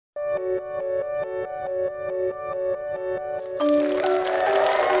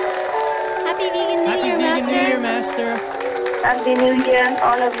Happy Vegan New Year, Master. New Year, Master. Happy New Year,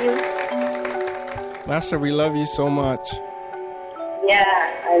 all of you. Master, we love you so much. Yeah,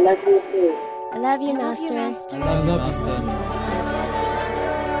 I love you too. I love you, Master. I love Master.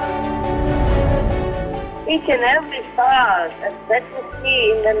 Each and every star that you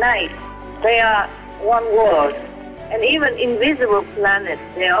see in the night, they are one world. And even invisible planets,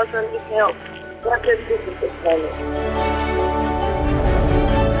 they also need help. Not just physical planets.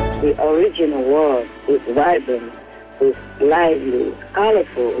 The original world is vibrant, is lively, is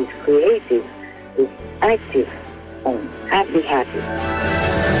colorful, is creative, is active, and happy.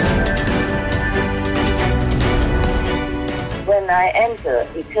 When I enter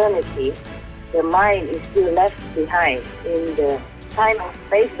eternity, the mind is still left behind in the time and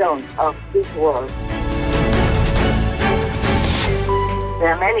space zone of this world. There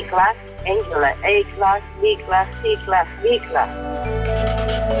are many classes, angel like A class, B class, C class, D class.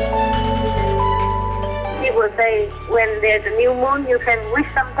 People say when there's a new moon, you can wish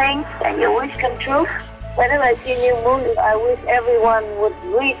something and your wish come true. Whenever I see new moon, I wish everyone would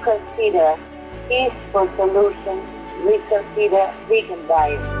reconsider peaceful solution, reconsider vegan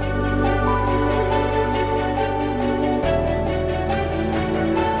diet.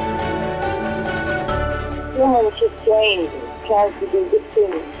 Humans should change, try to do good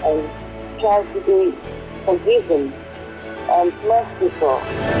things, and try to be forgiving and merciful.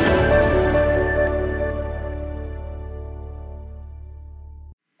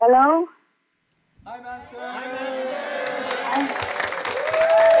 Hello? Hi, Master. Hi, Master.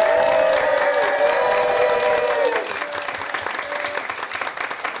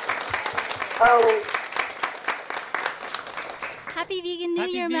 Oh, Happy Vegan New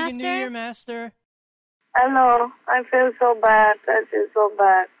Year, Vegan Master. New Year, Master. hello. I feel so bad.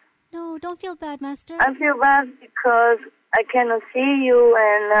 No, don't feel bad, Master. I feel bad because I cannot see you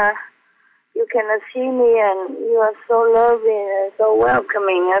and you cannot see me, and you are so loving and so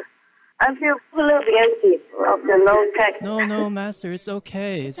welcoming. I feel a little bit empty of the low tech. No, Master. It's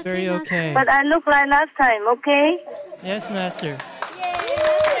okay. It's very okay, okay. But I look like last time, okay? Yes, Master. Yay,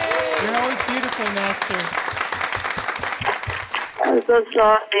 Master. You're always beautiful, Master. I'm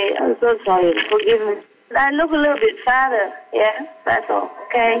so sorry. Forgive me. I look a little bit fatter. Yeah, that's all.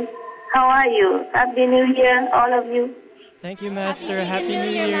 Okay. How are you? Happy New Year, all of you. Thank you, Master. Happy Vegan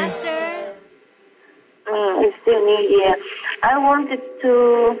New Year, Master. It's still New Year. I wanted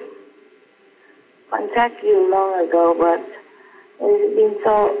to contact you long ago, but it's been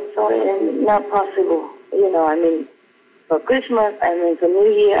so not possible. You know, I mean, for Christmas, I mean, for New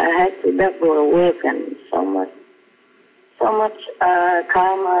Year, I had to double work and so much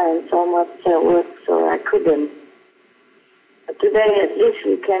karma and so much work, so I couldn't. But today, at least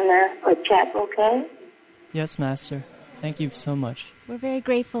we can chat, okay? Yes, Master. Thank you so much. We're very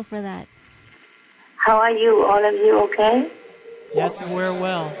grateful for that. How are you, all of you, okay? Yes, we're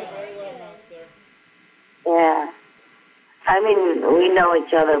well. Yeah. I mean, we know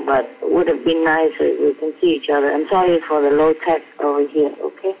each other, but it would have been nicer if we can see each other. I'm sorry for the low tech over here,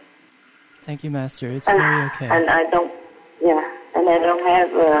 okay? Thank you, Master. It's very okay. And I don't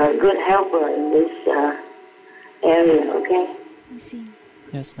have a good helper in this area, okay? I see.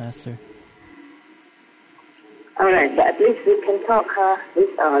 Yes, Master. All right, but at least we can talk, huh? This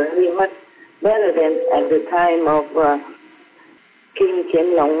really much better than at the time of King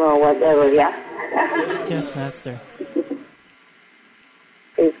Qian Long or whatever, yeah? Yes, Master.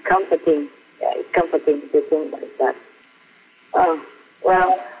 It's comforting. Yeah, it's comforting to think like that. Oh,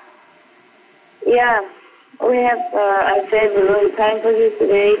 well, yeah, we have, I saved a little time for you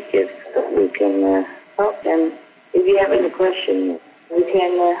today, just so we can talk, and if you have any questions, we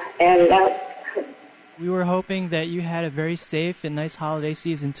can air it out. We were hoping that you had a very safe and nice holiday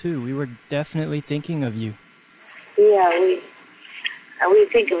season, too. We were definitely thinking of you. Yeah, we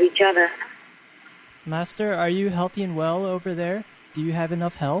think of each other. Master, are you healthy and well over there? Do you have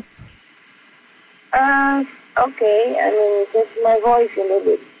enough help? Okay. I mean, just my voice a little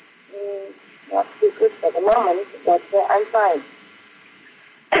bit not too good at the moment, but I'm fine.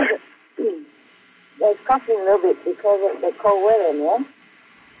 I'm coughing a little bit because of the cold weather, yeah?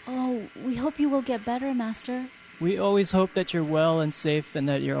 Oh, we hope you will get better, Master. We always hope that you're well and safe and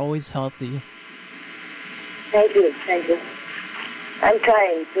that you're always healthy. Thank you. I'm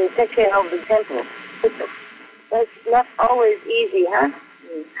trying to take care of the temple. That's not always easy, huh?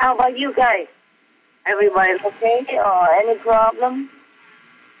 How about you guys? Everybody okay or any problem?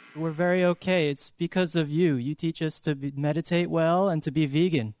 We're very okay. It's because of you. You teach us to meditate well and to be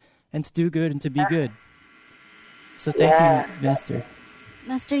vegan and to do good and to be good. So thank you, Master.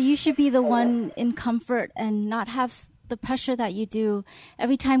 Master, you should be the one in comfort and not have the pressure that you do.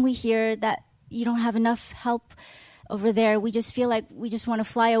 Every time we hear that you don't have enough help over there, we just feel like we just want to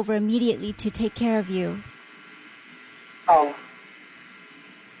fly over immediately to take care of you. Oh.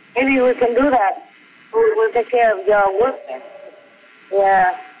 Maybe we can do that. We'll take care of your work.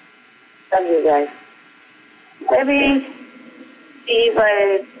 Yeah. Love you guys. Maybe if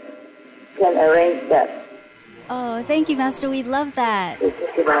I can arrange that. Oh, thank you, Master. We'd love that. We'll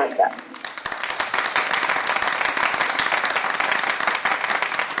think about that.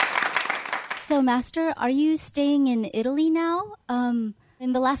 So, Master, are you staying in Italy now?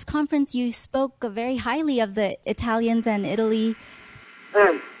 In the last conference, you spoke very highly of the Italians and Italy.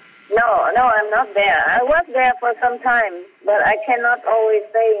 No, I'm not there. I was there for some time, but I cannot always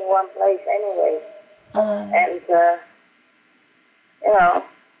stay in one place anyway. And,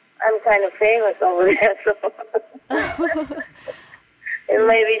 I'm kind of famous over there, so it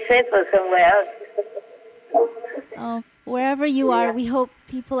may be safer somewhere else. Wherever you are, we hope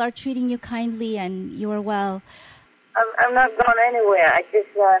people are treating you kindly and you are well. I'm not going anywhere. I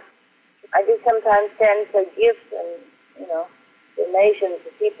just sometimes send a gift and, donations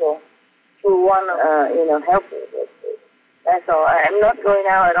to people who want to, help me with it. That's all. I'm not going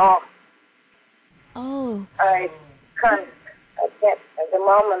out at all. Oh. I can't. At the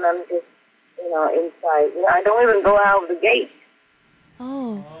moment, I'm just, inside. I don't even go out of the gate.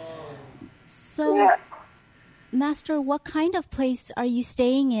 Oh. So, yeah. Master, what kind of place are you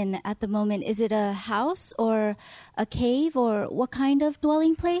staying in at the moment? Is it a house or a cave or what kind of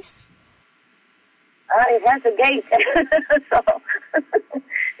dwelling place? It has a gate, so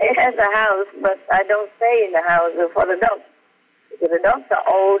it has a house, but I don't stay in the house for the dogs. Because the dogs are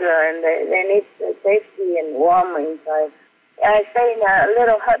older and they need safety and warm inside. I stay in a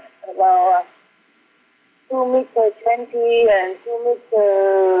little hut about 2 meters 20 and 2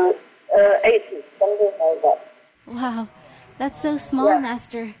 meters 80, something like that. Wow, that's so small, yeah.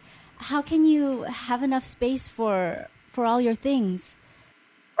 Master. How can you have enough space for all your things?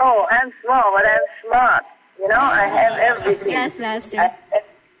 Oh, I'm small, but I'm smart. I have everything. Yes, Master.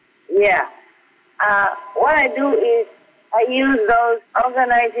 Yeah. What I do is I use those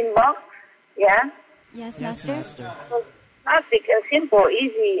organizing boxes. Yeah. Yes, Master. So plastic and simple,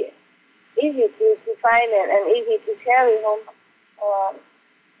 easy to find and easy to carry home.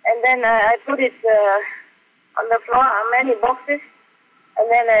 And then I put it on the floor on many boxes, and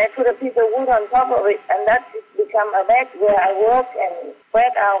then I put a piece of wood on top of it, and that has become a bed where I work and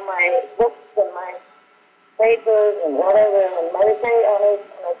spread out my books and my papers and whatever, and meditate on it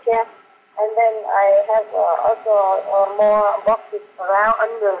on a chair. And then I have also more boxes around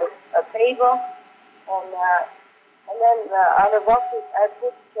under a table, and then other boxes I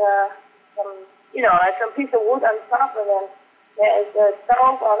put some piece of wood on top, and then there is a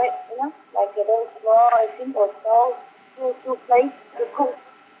stove on it, like a very small, simple stove, two plates to cook,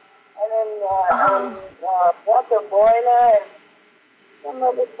 and then water boiler and some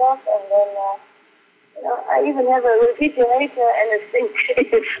other stuff, and then I even have a refrigerator and a sink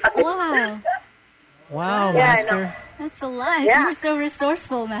inside. Wow. Wow, yeah, Master. That's a lot. Yeah. You're so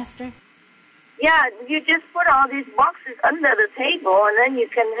resourceful, Master. Yeah, you just put all these boxes under the table, and then you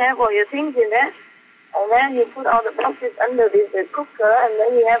can have all your things in there. And then you put all the boxes under the cooker, and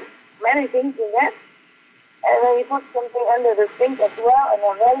then you have many things in there. And then you put something under the sink as well, and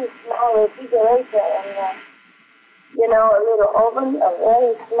a very small refrigerator, and a little oven, a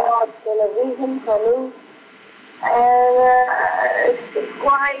very small television for me. And it's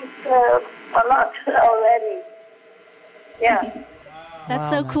quite a lot already. Yeah. That's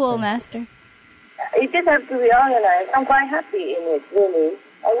wow, so cool, Master. Master. You just have to be organized. I'm quite happy in it, really.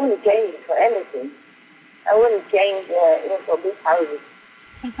 I wouldn't change it for anything. I wouldn't change for big houses.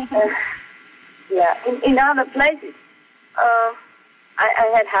 Yeah, in other places, I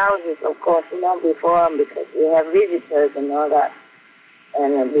had houses, of course, before, because we have visitors and all that.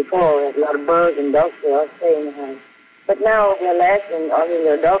 And before, we had a lot of birds and dogs, they all stay in the house. But now we're less, and only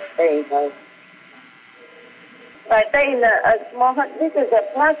the dogs stay in the house. I stay in a small hut. This is a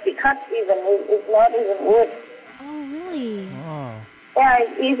plastic hut even. It's not even wood. Oh, really? Oh. Yeah,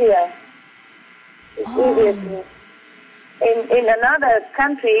 it's easier. It's easier to... In another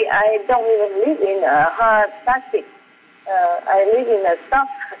country, I don't even live in a hard plastic. I live in a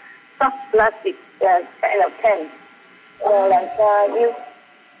soft plastic kind of tent.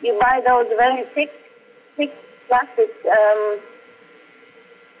 You buy those very thick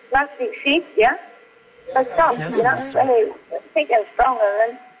plastic sheets, yeah? But soft, Yes, very thick and strong, and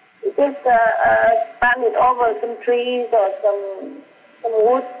then you just span it over some trees or some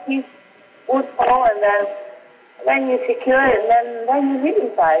wood pole, and then Then you secure it, and then you live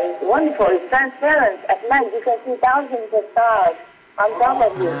inside. It's wonderful. It's transparent. At night, you can see thousands of stars on top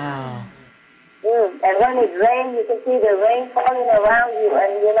of you. Wow. And when it rains, you can see the rain falling around you,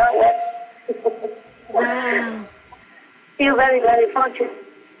 and you're not wet. Wow. Feel very, very fortunate.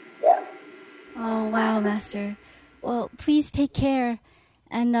 Yeah. Oh, wow, Master. Well, please take care.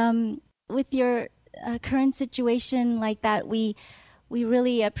 And with your current situation like that, we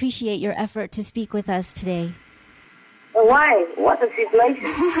really appreciate your effort to speak with us today. Why? What a situation.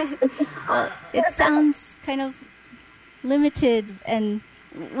 Well, it sounds kind of limited, and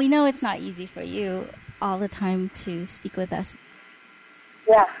we know it's not easy for you all the time to speak with us.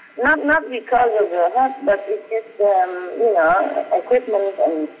 Yeah, not because of the hurt, but it's just, equipment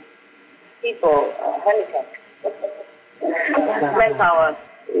and people, handicapped. Manpower.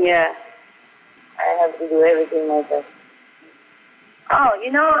 Yeah. I have to do everything myself. Oh,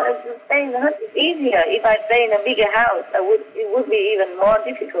 to stay in the hut is easier. If I stay in a bigger house, it would be even more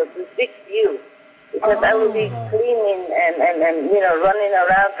difficult to speak to you. Because I would be cleaning and running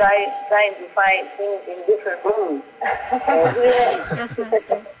around trying to find things in different rooms. Yes,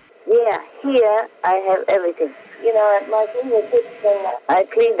 Master. Yeah, here I have everything. At my fingertips, and I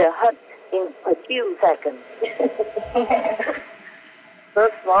clean the hut in a few seconds. So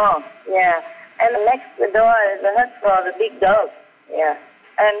small, yeah. And next to the door is a hut for the big dog, yeah.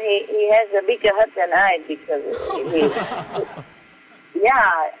 And he has a bigger hut than I because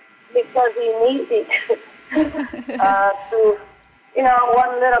because he needs it to,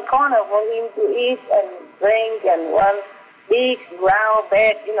 one little corner for him to eat and drink, and one big round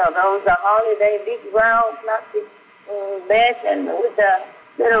bed, those are holiday big round plastic bed, and with a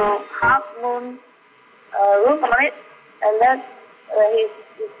little half moon roof on it, and that's he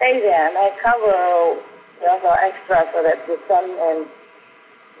stays there, and I cover for extra so that the sun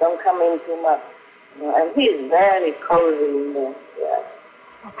don't come in too much. And he's very cozy in there. Yeah.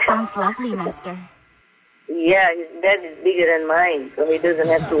 That sounds lovely, Master. Yeah, his bed is bigger than mine, so he doesn't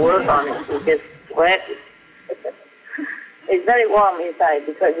have to work on it. He just sweats. It's very warm inside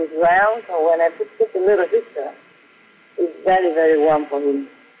because it's round, so when I put a little heater, it's very, very warm for him.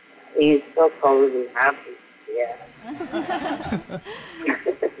 He's so cozy, happy. Yeah.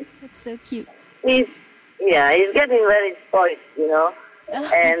 That's so cute. He's getting very spoiled,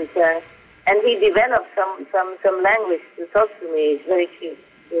 and he developed some language to talk to me. It's very cute.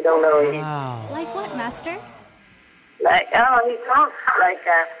 You don't know it. Wow. Like what, Master? He talks like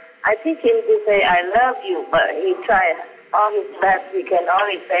I teach him to say I love you, but he tries all his best. He can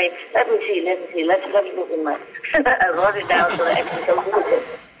only say, let me see, let me look in my. I wrote it down so that I can communicate.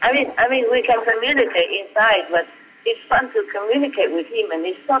 I mean, we can communicate inside, but it's fun to communicate with him, and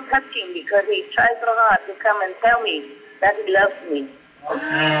it's so touching because he tries so hard to come and tell me that he loves me.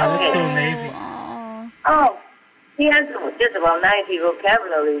 Wow, that's so amazing. Oh, he has just about 90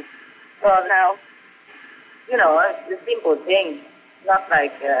 vocabulary. Well, now, it's the simple thing, not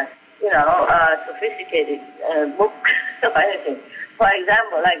like, sophisticated book or anything. For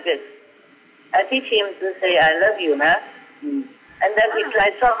example, like this. I teach him to say, I love you, huh? And then he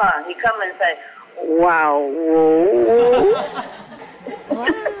tries so hard. He comes and says, wow.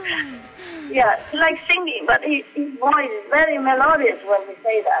 Yeah, like singing, but his voice is very melodious when he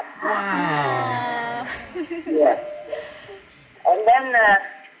says that. Wow. Yeah. And then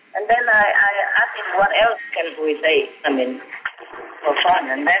I ask him what else can we say, for fun.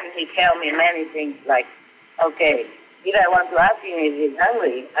 And then he tell me many things like, okay, if I want to ask him if he's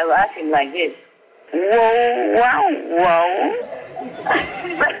hungry, I will ask him like this. Whoa.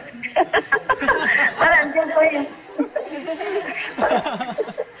 But I'm just saying.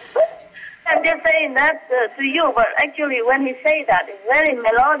 I'm just saying that to you, but actually when he say that, it's very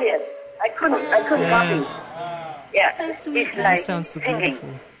melodious. I couldn't copy. Yeah, So sweet. it's That like sounds so singing. beautiful.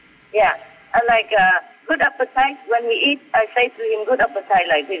 Yeah, and like good appetite. When we eat, I say to him, good appetite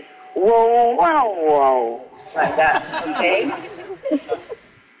like this. Whoa, like that. Okay.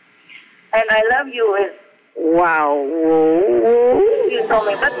 And I love you is wow. You told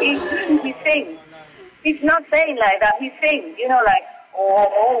me, but he sings. He's not saying like that. He sings. Like.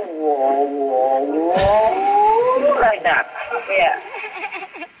 Like that, yeah.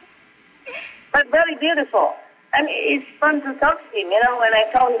 But very beautiful. And it's fun to talk to him, when I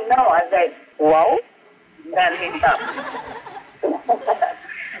told him no, I said, whoa, then he stopped.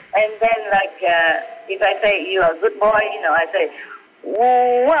 And then if I say, you're a good boy, I say,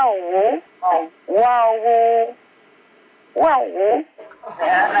 wow.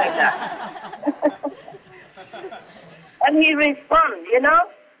 Yeah, like that. And he responds, He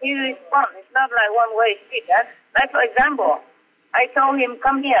responds. It's not like one-way street. Huh? Like, for example, I told him,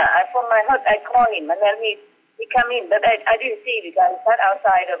 come here. From my hut, I call him. And then he come in, but I didn't see because I sat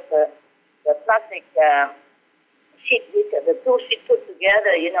outside of the plastic sheet, the two sheets put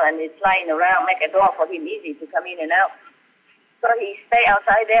together, and it's lying around, make a door for him easy to come in and out. So he stayed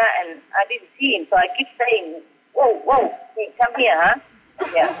outside there, and I didn't see him, so I keep saying, whoa, hey, come here, huh?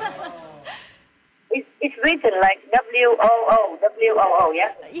 Yeah. It's written like W-O-O,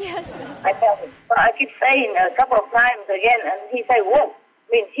 yeah? Yes. I tell him. So I keep saying a couple of times again, and he say, whoa,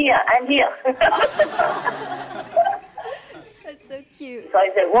 means here, I'm here. That's so cute. So I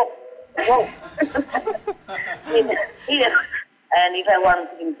say, whoa. Here. And if I want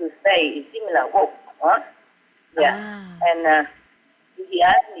him to stay, it's similar, whoa, huh? Yeah. Ah. And he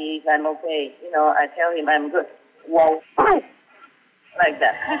asks me if I'm okay. I tell him I'm good. Whoa. Like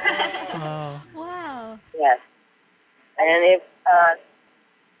that. Wow. Yes. And if,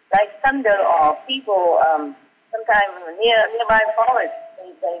 like thunder or people, sometimes nearby forest,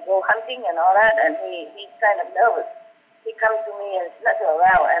 they go hunting and all that, and he's kind of nervous. He comes to me and snuggles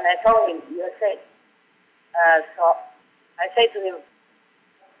around, and I told him, you're safe. So I say to him,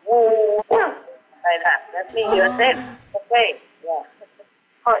 woo, like that. That means you're safe. Okay. Yeah.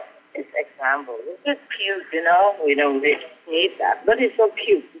 Oh, this example. It's just cute, We don't really need that, but it's so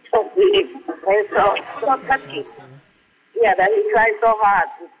cute. It's so pretty. And so touchy. Yeah, that he tries so hard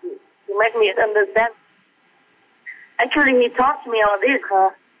to make me understand. Actually, he taught me all this, huh?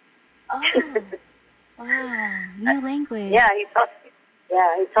 Oh. Wow. New language. Yeah, he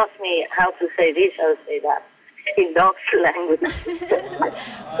taught me how to say this, how to say that. In dog's language.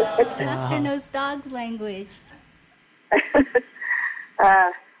 Master knows dog's language.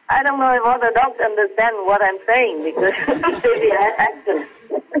 I don't know if all the dogs understand what I'm saying because maybe I have accent.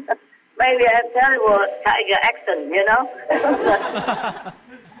 Maybe I have terrible tiger accent,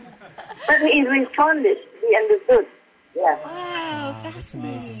 But he responded. He understood. Yeah. Wow,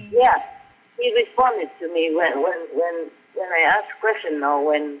 fascinating. Yeah, he responded to me when I asked a question or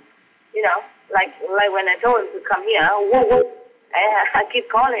when, like when I told him to come here. Whoa. I keep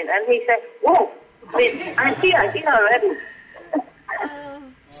calling and he said, whoa, I'm here already.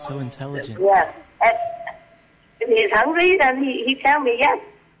 So intelligent. Yeah. And if he's hungry, then he tell me yes.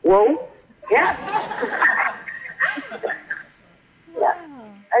 Whoa. Yeah. Yeah.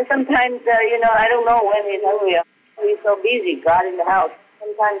 And sometimes, I don't know when he's hungry. He's so busy guarding the house.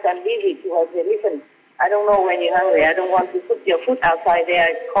 Sometimes I'm busy too. I say, listen, I don't know when you're hungry. I don't want to put your foot outside there.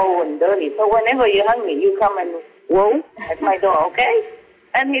 It's cold and dirty. So whenever you're hungry, you come and whoa at my door, okay?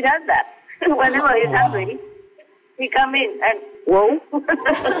 And he does that. Whenever he's hungry, he come in and whoa.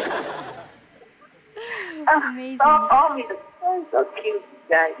 Amazing. So cute,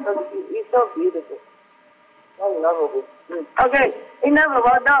 guys. So cute. He's so beautiful. So lovable. Okay, enough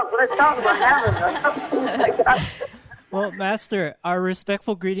about dogs. Let's talk about heaven. Well, Master, our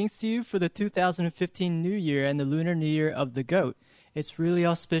respectful greetings to you for the 2015 New Year and the Lunar New Year of the Goat. It's really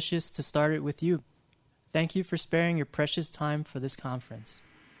auspicious to start it with you. Thank you for sparing your precious time for this conference.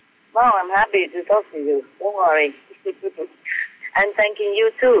 Well, I'm happy to talk to you. Don't worry. And thanking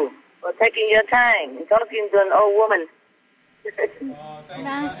you, too, for taking your time and talking to an old woman.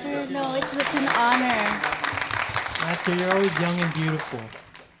 Master, no, it's such an honor. Master, you're always young and beautiful.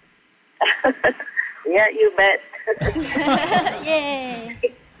 Yeah, you bet. Yay.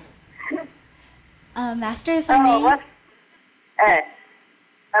 Master, if I may. What?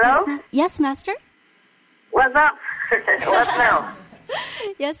 Hello? Yes, Master? What's up? What now?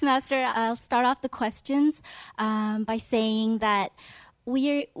 Yes, Master. I'll start off the questions by saying that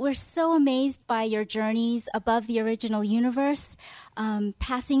we're so amazed by your journeys above the original universe,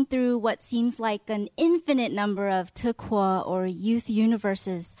 passing through what seems like an infinite number of Tư Quơ or youth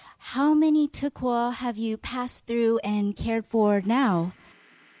universes. How many Tư Quơ have you passed through and cared for now?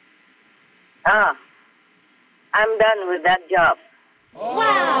 I'm done with that job.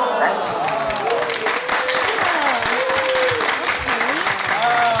 Wow!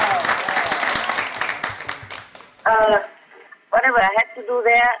 Whatever I had to do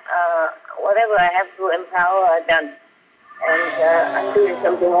there, whatever I have to empower, I've done. And I'm doing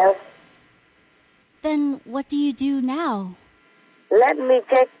something else. Then what do you do now? Let me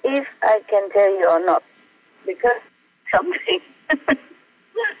check if I can tell you or not. Because something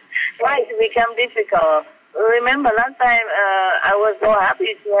might become difficult. Remember last time I was so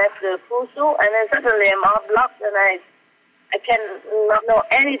happy to have the Pusu, and then suddenly I'm all blocked and I cannot know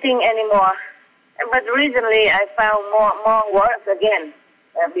anything anymore. But recently I found more words again.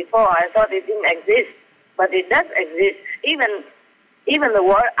 Before I thought it didn't exist, but it does exist. Even the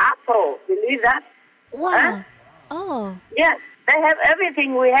word apple, believe that? Wow. Huh? Oh. Yes, they have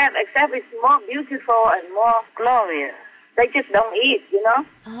everything we have, except it's more beautiful and more glorious. They just don't eat,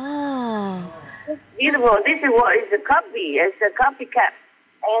 Oh. Beautiful. This is what is a copy. It's a copycat.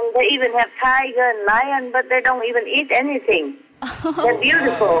 And they even have tiger and lion, but they don't even eat anything. They're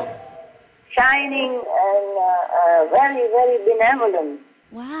beautiful, shining, and very, very benevolent.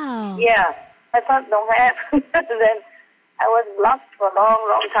 Wow. Yeah, I thought don't have. Then I was blocked for a long,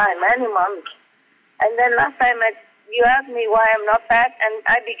 long time, many months. And then last time you asked me why I'm not fat, and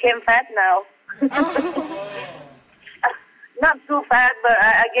I became fat now. Not too fat, but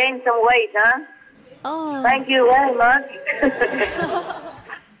I gained some weight, huh? Oh. Thank you very much.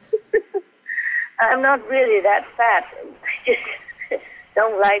 I'm not really that fat. I just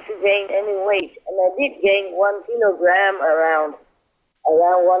don't like to gain any weight. And I did gain 1 kilogram, around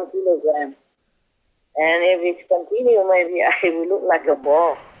 1 kilogram. And if it continues, maybe I will look like a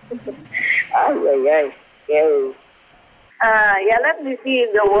ball. Scary. Yeah, let me see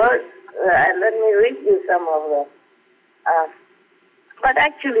the words. Let me read you some of them. But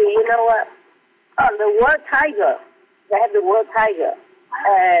actually, you know what? The word tiger, they have the word tiger.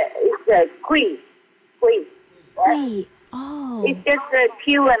 It's a Kui. Kui. Oh. It's just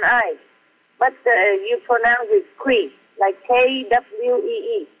Q and I. But you pronounce it Kui, like Kwee.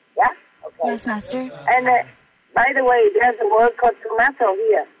 Yeah? Okay. Yes, Master. And by the way, there's a word called tomato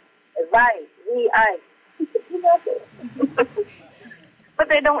here. V-I. But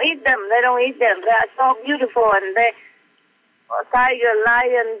they don't eat them. They are so beautiful, and they tiger,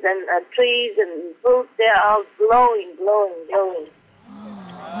 lions, and trees and fruits. They are all glowing. Oh,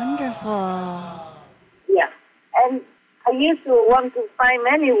 wonderful. Yeah. And I used to want to find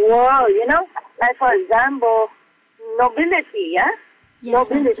many words, you know, like for example, nobility. Yeah. Yes,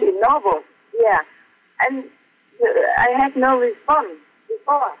 nobility, Master. noble. Yeah. And I had no response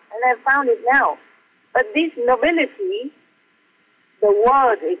before, and I found it now. But this nobility, the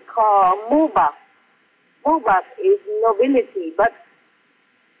word is called mubak. Mubak is nobility, but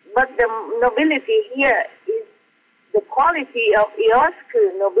the nobility here is the quality of Ihôs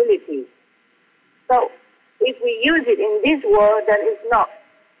Kư nobility. So if we use it in this word, then it's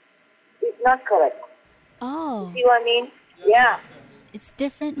not correct. Oh. See what I mean? Yeah. It's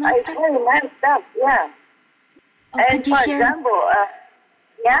different, It's Master? very nice stuff, yeah. Oh, And could you for share? example,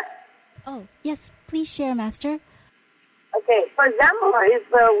 yeah? Oh, yes, please share, Master. Okay, for example, if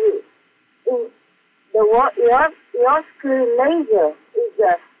in the word Ihôs Kư laser is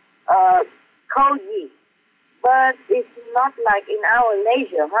koji, but it's not like in our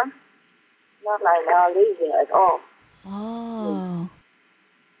laser, huh? Not like our laser at all. Oh.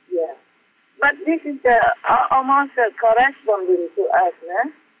 Yeah. But this is almost corresponding to us, huh?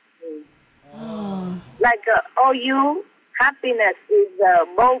 Oh. Like OU, happiness is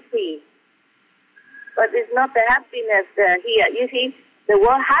bopi. But it's not the happiness here. You see, the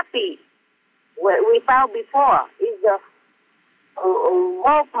word happy, we found before, is the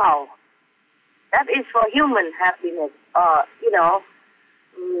mopao. That is for human happiness,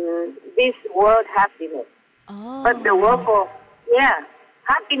 this word happiness. Oh. But the word for,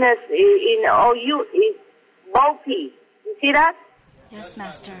 happiness in OU is bopi. You see that? Yes,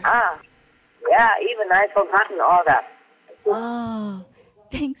 Master. Yeah, even I forgotten all that. Oh.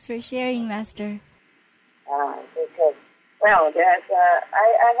 Thanks for sharing, Master. Okay. Well, there's,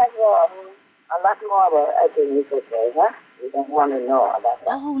 I have a lot more, but I think it's okay, huh? You don't want to know about that.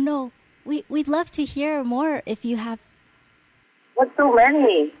 Oh, no. We'd love to hear more if you have. But too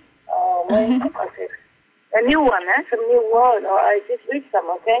many. Okay. A new one, huh? Some new word, or I just read some,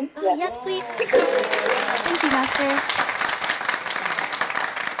 okay? Oh, yes, please. Thank you, Master.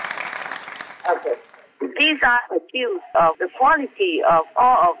 Okay. These are accused of the quality of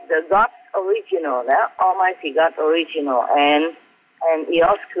all of the God's original, Almighty God original, and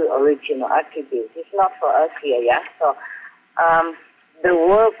Ihôs Kư original attributes. It's not for us here, yeah? So, the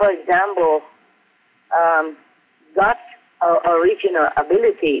word, for example, God's original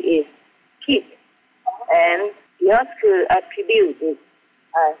ability is keep, and Ihôs Kư attribute is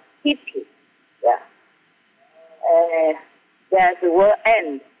keep, yeah. There's the word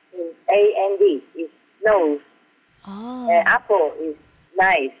end, in A-N-D, is nose. Oh. Apple is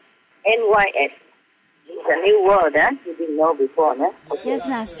nice. N-Y-S. It's a new word, huh? You didn't know before, huh? Okay. Yes,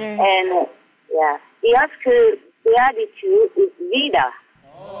 Master. And, Ihôs Kư beatitude is vida.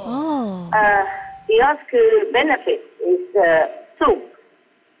 Oh. Ihôs Kư benefit is soup.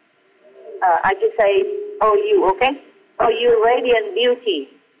 I just say OU, okay? OU radiant beauty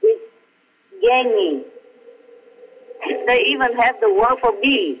is gaining. They even have the word for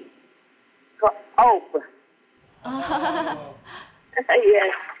bee, called ope.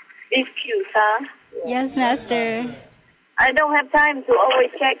 Yes, it's cute, huh? Yes, Master. I don't have time to always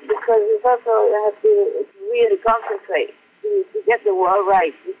check because it's also you have to really concentrate. to get the word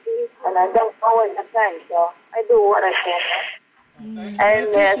right, you see. And I don't always have time, so I do what I can. And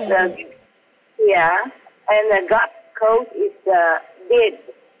and the God code is dead.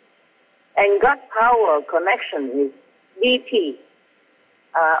 And God power connection is DP.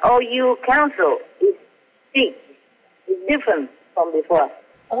 OU council is C. It's different from before.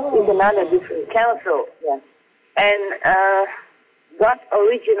 It's another different council. Yeah. And God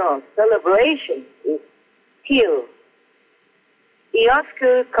original celebration is Q. Ihôs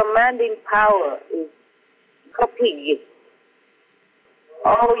Kư commanding power is Kopig.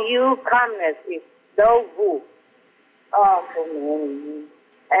 OU calmness is Do Vu. Oh, so many.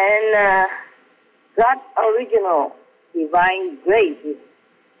 And God original divine grace is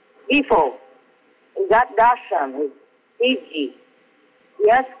Before. And God darshan is PG.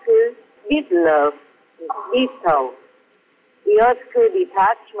 Ihôs Kư deep love is Dito. Ihôs Kư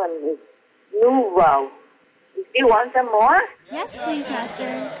detachment is Nouveau. You still want some more? Yes, please,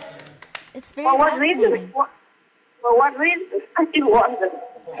 Master. It's very For what fascinating. reason? For what reason? I still want them.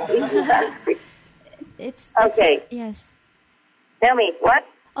 It's Okay. yes. Tell me, what?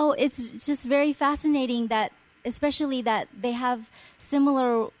 Oh, it's just very fascinating that, especially that they have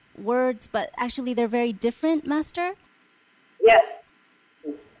similar words, but actually they're very different, Master. Yes.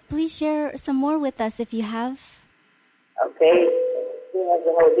 Please share some more with us if you have. Okay. We have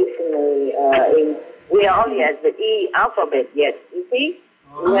the whole dictionary. We are only at the E alphabet yet, you see?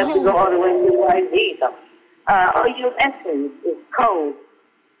 We have to go all the way to YZ. So. OU essence is cold.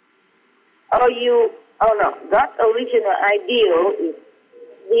 God's original ideal is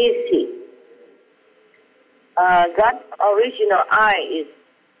DC. God's original I is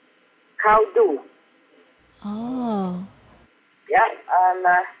Kaudu. Oh. Yeah, and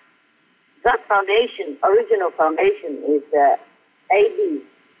God's foundation, original foundation is AD.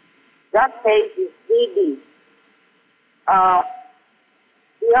 God's page is DD.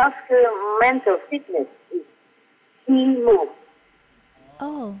 Ihôs Kư mental fitness is Himu.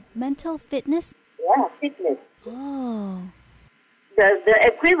 Oh, mental fitness? Yeah, fitness. Oh. The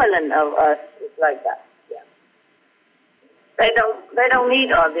equivalent of us is like that. Yeah. They don't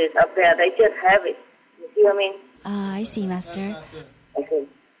need all this up there. They just have it. You see what I mean? I see, Master. Okay.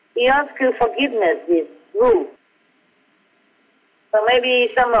 Ihôs Kư forgiveness is Ru. So maybe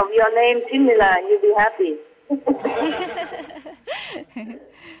some of your names similar and you'll be happy.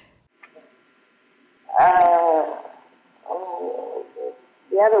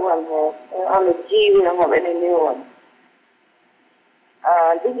 The other one has, on the G we don't have any new ones.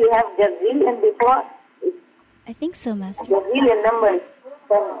 Did you have gazillion before? I think so, Master. Gazillion number is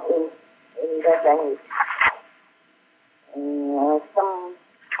in that language.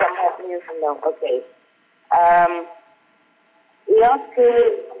 Some have new, some don't. Okay. Ihôs Kư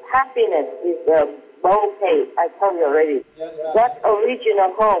happiness is the bouquet. I told you already. Yes, God's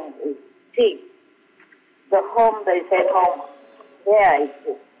original home is Tig. The home they say home. Yeah,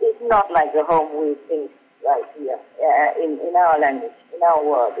 it's not like the home we think right here in our language, in our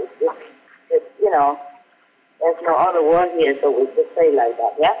world. It's there's no other word here, so we just say like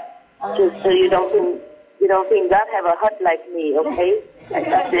that. Yeah. So you don't think God have a hut like me, okay?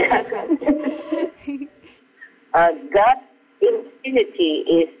 God's infinity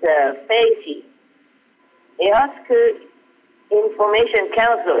is Feishi. Ihôs Kư information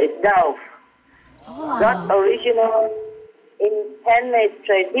council is Dauf. God's original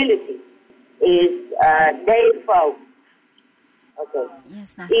impenetrability is Default. Okay.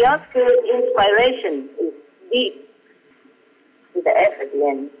 Yes, Master. Ihôs Kư inspiration is Deep, with the F at the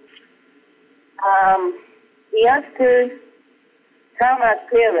end. Ihôs Kư karma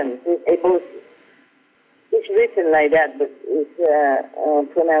clearance is Ebosi. It's written like that, but it's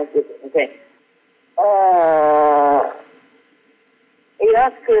pronounced different. Okay.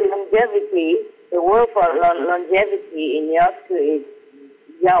 Ihôs Kư longevity, the word for longevity in Ihôs Kư is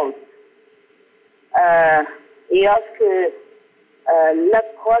Yaut. Ihôs Kư love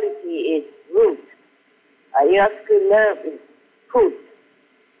quality is Root. Ihôs Kư love is Put.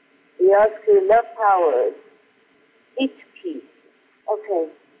 Ihôs Kư love power is HP. Okay.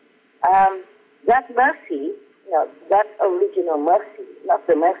 God's mercy, God's original mercy, not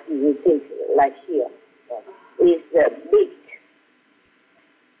the mercy we think like here, is big.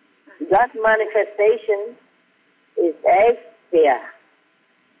 God's manifestation is there.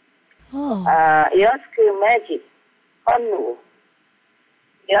 Oh. Ihôs Kư magic, Honu.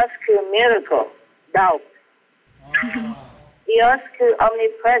 Ihôs Kư miracle, Doubt. Ihôs Kư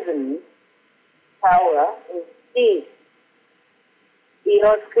omnipresent power is peace.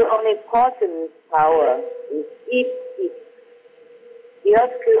 Ihôs Kư omnipotent power is deep.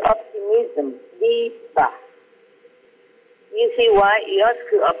 Ihôs Kư optimism, Diba. you see why Ihôs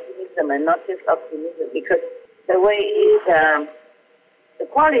Kư optimism and not just optimism? Because the way is the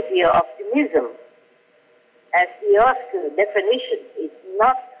quality of optimism as Ihôs Kư definition is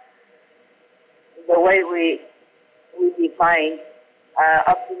not the way we define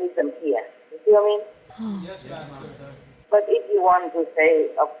optimism here. You see what I mean? Oh. Yes, Master. But if you want to say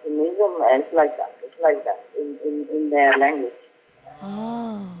optimism, it's like that in their language.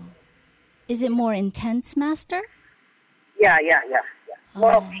 Oh. Is it more intense, Master? Yeah.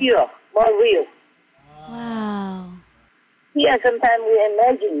 More pure, more real. Wow. Here, sometimes we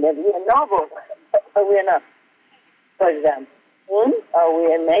imagine that we are noble, but we are not. For example, or we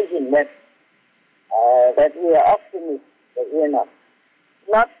imagine that we are optimists, but we are not.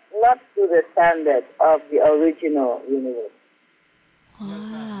 Not to the standard of the original universe.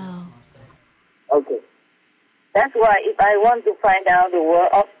 Wow. Okay. That's why if I want to find out the word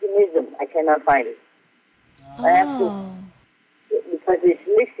optimism, I cannot find it. I have to, because it's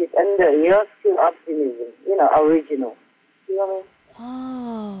listed under Ihôs Kư optimism, original. You know what I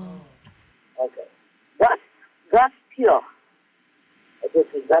mean? Oh. Okay. God pure. This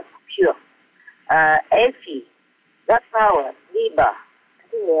is God pure. Efi, God power, Liba. I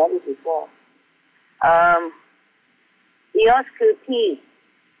think we had it before. Ihôs Kư peace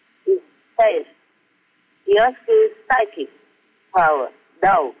is faith. Ihôs Kư psychic power,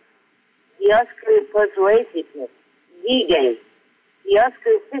 Dao. Ihôs Kư persuasiveness, Gige. Ihôs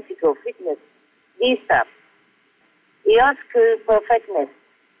Kư physical fitness, Disa. Ihôs Kư perfectness,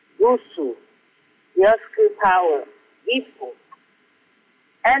 Pusu. Ihôs Kư power, Gifu.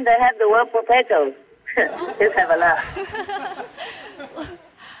 And they have the word potatoes. Just have a laugh.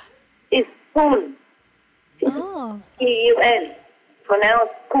 It's spoon. Oh. P-U-N.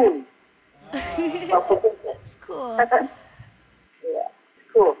 Pronounced spoon. That's cool. Yeah,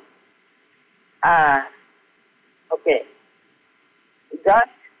 cool. Okay. God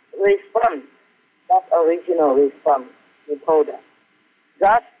response. That original response, we told us.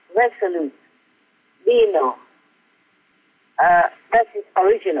 God resolute. Dino. That is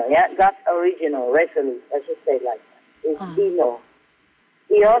original, yeah? God's original, resolute. I should say like that. It's Dino.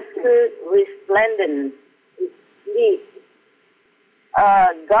 Ihôs Kư resplendent is sleep.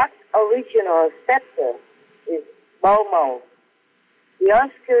 God's original scepter is Bomo.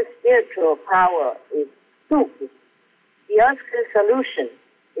 Ihôs Kư spiritual power is Sup. Ihôs Kư solution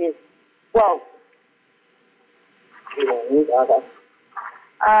is Quote. You don't need all that.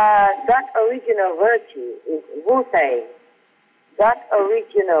 God's original virtue is Wu-Tei. God's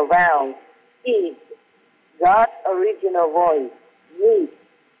original vow, Seed. God's original voice, Yi.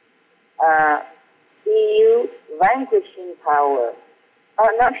 EU, vanquishing power. Oh,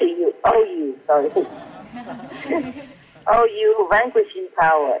 not EU, OU, sorry. OU, vanquishing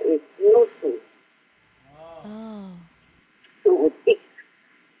power is Nusu. Oh. Su, Ik.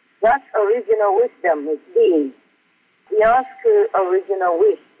 God's original wisdom is Being. Ihôs Kư original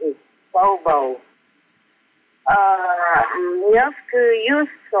wish is Bobo. Ihôs Kư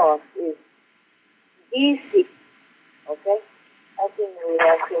use source is D6. Okay? I think we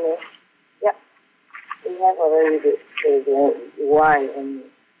have finished. Yeah. We have already the Y and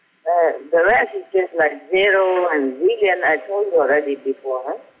the rest is just like zero and zillion. I told you already before,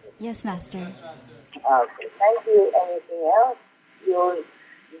 huh? Yes, Master. Okay. Thank you. Anything else? You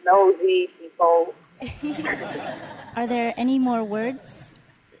nosy people. Are there any more words,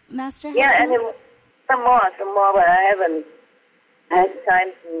 Master? Yeah, and some more, but I haven't had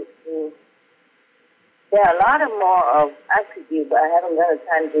time to. There are a lot of more of attributes, but I haven't got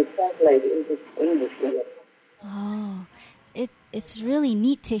time to translate into English yet. Oh, it's really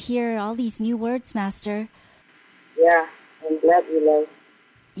neat to hear all these new words, Master. Yeah, I'm glad you like.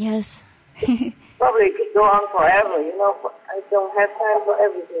 Yes. Probably could go on forever, but I don't have time for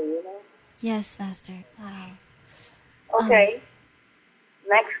everything, Yes, Master. Wow. Okay.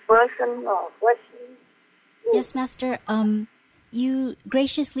 Next person or question? Yes, Master. You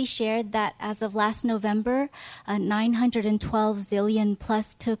graciously shared that as of last November, 912 zillion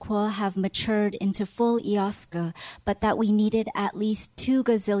plus Tư Quơ have matured into full Ihôs Kư, but that we needed at least 2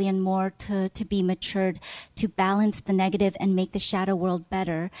 gazillion more to be matured to balance the negative and make the shadow world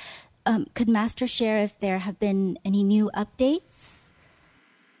better. Could Master share if there have been any new updates?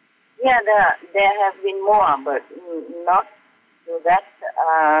 Yeah, there have been more, but not to that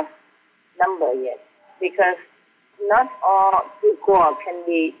number yet, because not all Tư Quơ can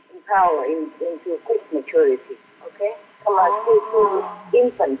be empowered into quick maturity. Okay, come on, to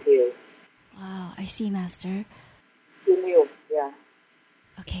infantile. Wow, I see, Master. To new, yeah.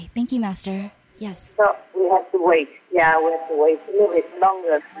 Okay, thank you, Master. Yes. So we have to wait. Yeah, we have to wait a little bit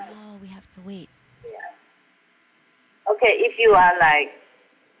longer. Oh, we have to wait. Yeah. Okay, if you are like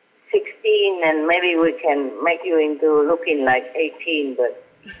 16, and maybe we can make you into looking like 18, but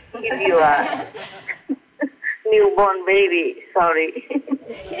if you are newborn baby, sorry.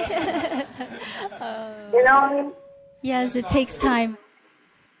 You know what I mean? Yes, it takes time.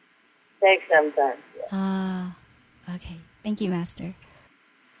 Takes some time. Yeah. Ah, okay. Thank you, Master.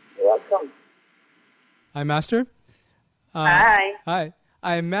 You're welcome. Hi, Master. Hi. Hi.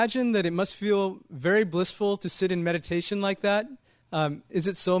 I imagine that it must feel very blissful to sit in meditation like that. Is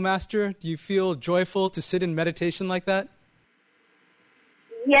it so, Master? Do you feel joyful to sit in meditation like that?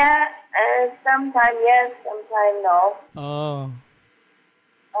 Yeah, sometimes yes, sometimes no. Oh.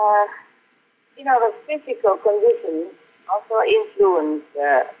 You know, the physical conditions also influence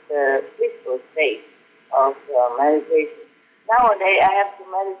the blissful state of meditation. Nowadays, I have to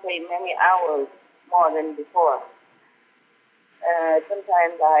meditate many hours more than before.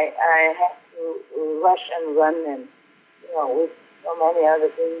 Sometimes I have to rush and run and, you know, with so many other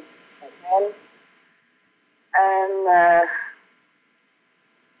things at hand. And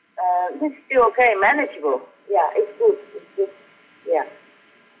this is still okay, manageable. Yeah, it's good. It's good. Yeah,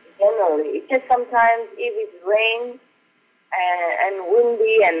 generally. It's just sometimes if it's rain and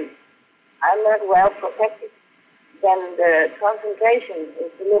windy and I'm not well protected, then the concentration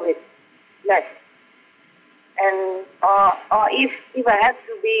is a little bit less. And or if I have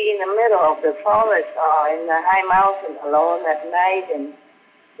to be in the middle of the forest or in the high mountain alone at night, and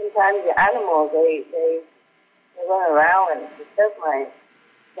sometimes the animals they run around and disturb my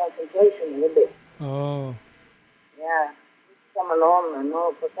concentration a little bit. Oh. Yeah, I'm alone and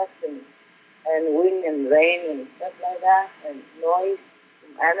no protection, and wind and rain and stuff like that, and noise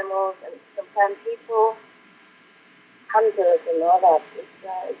from animals, and sometimes people, hunters and all that.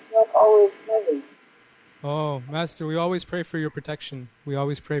 It's not always pleasant. Oh, Master, we always pray for your protection. We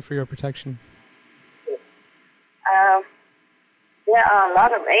always pray for your protection. There are a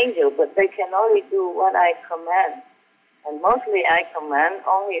lot of angels, but they can only do what I command. And mostly I command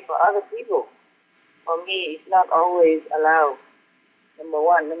only for other people. For me, it's not always allowed. Number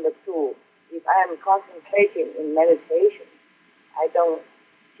one. Number two, if I am concentrating in meditation, I don't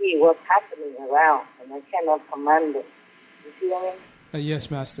see what's happening around, and I cannot command it. You see what I mean? Yes,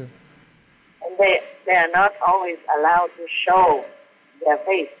 Master. And they are not always allowed to show their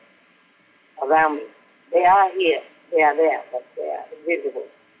face around me. They are here, they are there, but they are invisible.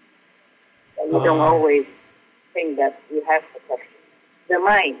 And you don't always think that you have protection. The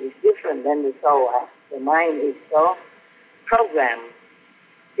mind is different than the soul. The mind is so programmed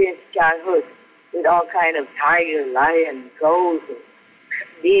since childhood with all kind of tiger, lion, ghosts, and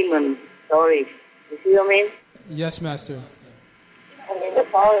demon stories. You see what I mean? Yes, Master. And in the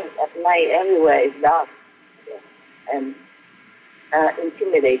forest at night, everywhere is dark and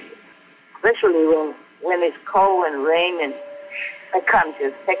intimidating. Especially when it's cold and rain, and I can't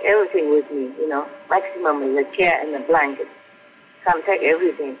just take everything with me, you know. Maximum is a chair and a blanket. Can't take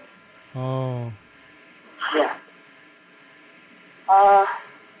everything. Oh. Yeah.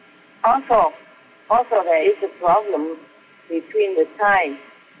 Also there is a problem between the time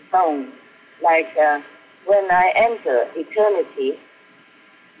zone. Like when I enter eternity,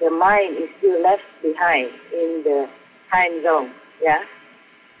 the mind is still left behind in the time zone, yeah?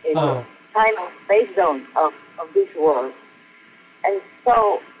 In the time and space zone of this world. And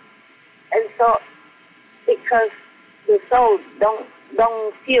so because the soul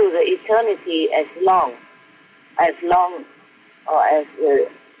don't feel the eternity as long or as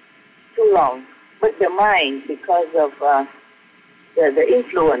too long. But the mind, because of the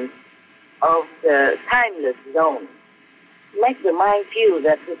influence of the timeless zone, make the mind feel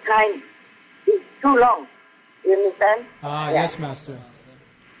that the time is too long. You understand? Yes, Master.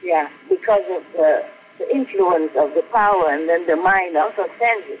 Yeah, because of the influence of the power, and then the mind also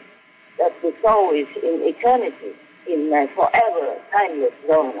senses that the soul is in eternity, in a forever timeless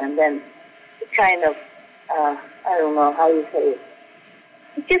zone, and then it kind of, I don't know how you say it.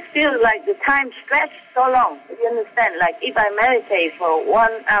 It just feels like the time stretched so long. You understand? Like if I meditate for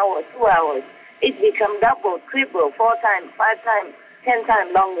 1 hour, 2 hours, it becomes double, triple, 4 times, 5 times, 10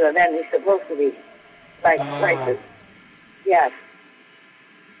 times longer than it's supposed to be. Like this. Yes.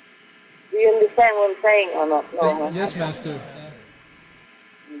 Do you understand what I'm saying or not? No. Yes, Master.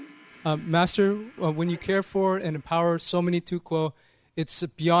 Master, when you care for and empower so many Tư Quơ, it's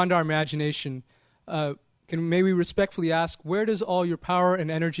beyond our imagination. May we respectfully ask, where does all your power and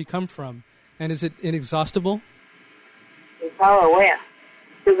energy come from? And is it inexhaustible? Power where?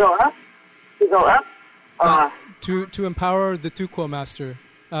 To go up? To go up? To empower the Tư Quơ, Master.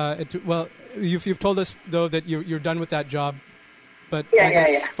 You've told us, though, that you're done with that job. But I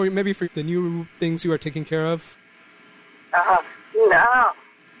guess for the new things you are taking care of. No,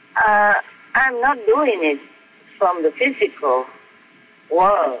 I'm not doing it from the physical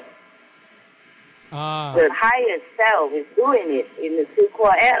world. The higher self is doing it in the Tư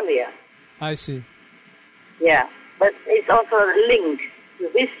Quơ area. I see. Yeah, but it's also linked to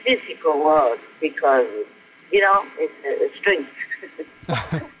this physical world because, it's a strength.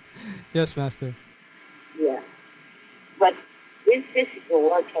 Yes, Master. Yeah. But this physical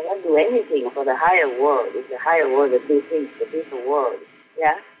world cannot do anything for the higher world. It's the higher world that do things for this world.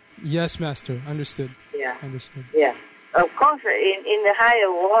 Yeah? Yes, Master. Understood. Yeah. Understood. Yeah. Of course, in the higher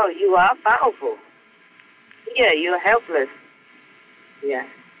world, you are powerful. Here, you're helpless. Yeah.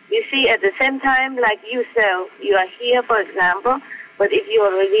 You see, at the same time, like yourself, you are here, for example, but if you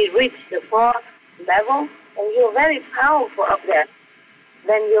already reach the fourth level, and you're very powerful up there,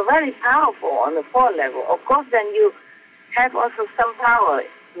 then you're very powerful on the fourth level. Of course, then you have also some power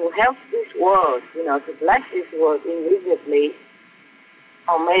to help this world, to bless this world invisibly,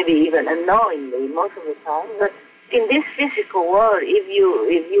 or maybe even unknowingly most of the time. But in this physical world, if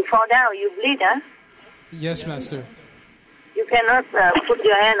you fall down, you bleed, huh? Yes, Master. You cannot put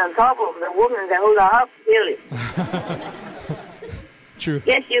your hand on top of the woman that hula hoop, really. True.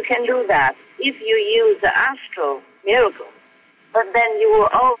 Yes, you can do that if you use the astral miracle. But then you will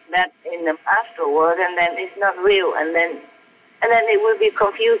own that in the astral world, and then it's not real, and then it will be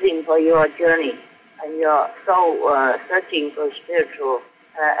confusing for your journey and your soul searching for spiritual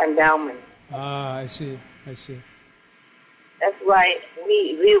endowment. I see. That's why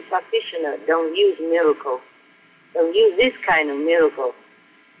we real practitioners don't use miracles. Don't use this kind of miracle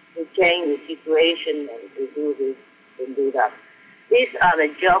to change the situation and to do this and do that. These are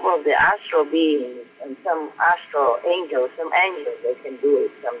the job of the astral beings and some astral angels, some angels, they can do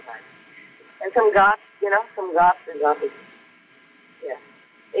it sometimes. And some gods, some gods and goddesses. Yeah.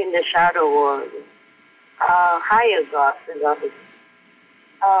 In the shadow world. Higher gods and goddesses.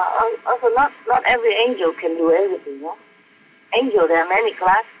 Also, not every angel can do everything, no? Angel, there are many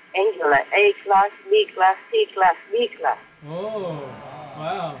classes. Angel like A class, B class, C class, B class. Oh,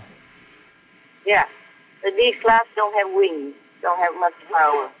 wow. Yeah. The B class don't have wings, don't have much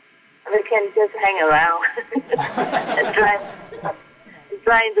power. They can just hang around and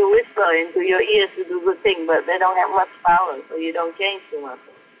trying to whisper into your ears to do good things, but they don't have much power, so you don't change too much.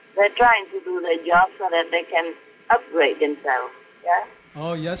 They're trying to do their job so that they can upgrade themselves. Yeah?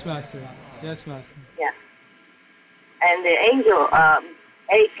 Oh, yes, Master. Yes, Master. Yeah. And the angel,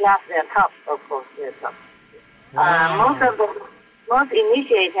 A class, they're top, of course, they're top. Wow. Most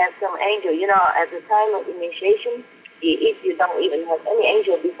initiates have some angel. At the time of initiation, if you don't even have any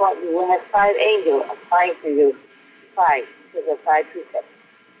angel before, you will have 5 angels assigned to you. 5, because of 5 precepts.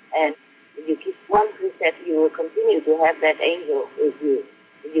 And if you keep 1 precept, you will continue to have that angel with you.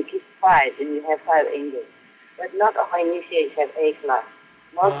 If you keep 5, then you have 5 angels. But not all initiates have A class.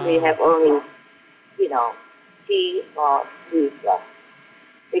 Mostly have only, C or D class.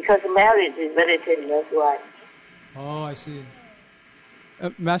 Because marriage is very thin, that's why. Oh, I see.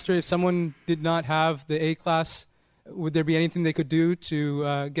 Master, if someone did not have the A class, would there be anything they could do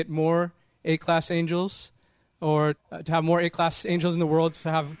to get more A class angels, or to have more A class angels in the world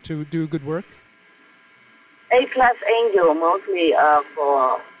to do good work? A class angel mostly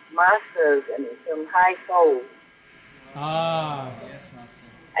for masters and some high souls. Yes, Master.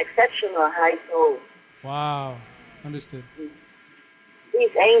 Exceptional high souls. Wow, understood.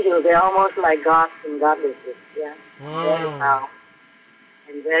 These angels, they're almost like gods and goddesses, yeah. Whoa. Very powerful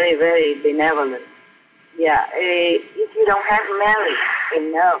and very, very benevolent. Yeah, if you don't have merit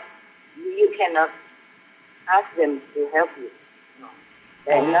enough, you cannot ask them to help you. No.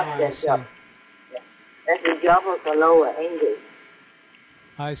 They're not their job. Yeah. That's the job of the lower angels.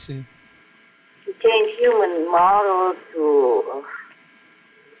 I see. To change human models, to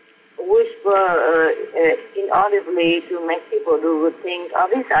whisper inaudibly to make people do good things. All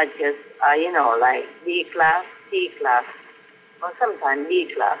these are just, like B class, C class, or sometimes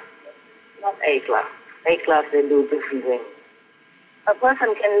B class, not A class. A class, they do different things. A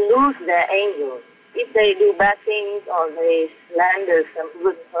person can lose their angels if they do bad things, or they slander some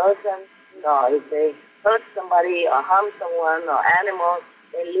good person, or if they hurt somebody or harm someone or animals,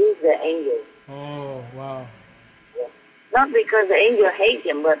 they lose their angels. Oh, wow. Yeah. Not because the angel hates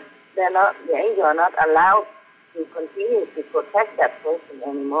them, but the angel are not allowed to continue to protect that person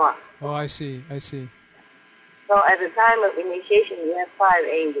anymore. Oh, I see. So at the time of initiation, you have 5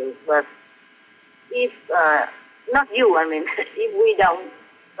 angels, but if, not you, if we don't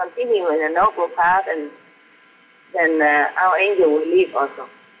continue in a noble path, and then our angel will leave also.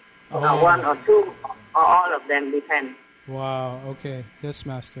 Oh. 1 or 2, or all of them, depend. Wow, okay. Yes,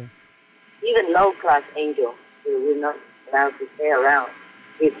 Master. Even low-class angel will not allowed to stay around.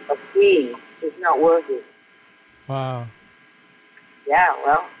 It's a being. It's not worth it. Wow. Yeah,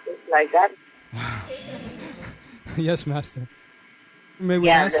 well, it's like that. Yes, Master. May we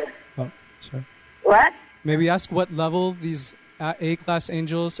Yeah, ask? Oh, sorry. What? May we ask what level these A-class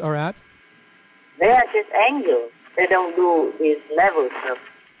angels are at? They are just angels. They don't do this level stuff.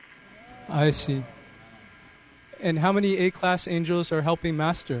 I see. And how many A-class angels are helping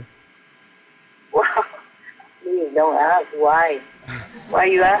Master? Well, please don't ask why. Why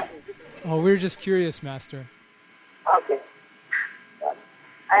you asking? Oh, we're just curious, Master. Okay.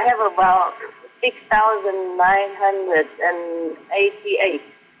 I have about 6,988.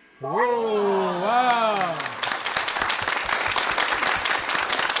 Whoa, wow.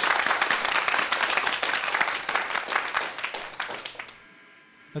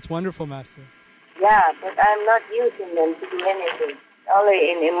 That's wonderful, Master. Yeah, but I'm not using them to do anything.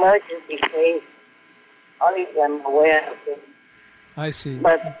 Only in emergency case. Only if I'm aware of it. I see.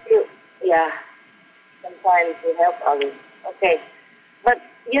 But still, yeah, sometimes to help others. Okay. But,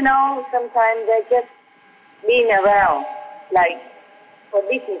 sometimes they're just being around, like, for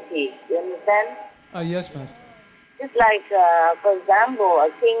dignity. You understand? Yes, Master. Just like, for example, a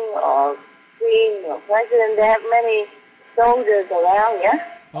king or queen or president, they have many soldiers around, yeah?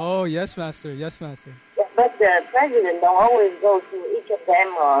 Oh, yes, Master. Yes, Master. But the president don't always go to each of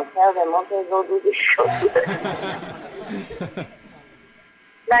them or tell them, okay, go do this show.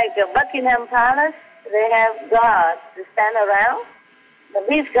 Like Buckingham Palace, they have guards to stand around. But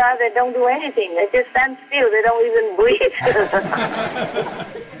these guards, they don't do anything. They just stand still. They don't even breathe.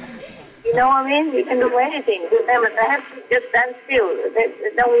 You know what I mean? You can do anything to them, but they have to just stand still.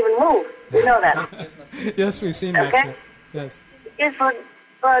 They don't even move. You know that? Yes, we've seen Okay? Master. Yes. Just for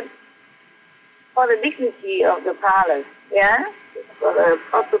the dignity of the palace, yeah? For the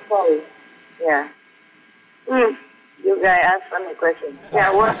protocol, yeah. You guys ask funny questions.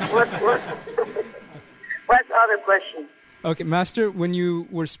 Yeah, what? What's other question? Okay, Master, when you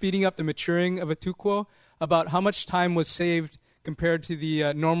were speeding up the maturing of a Tư Quơ, about how much time was saved compared to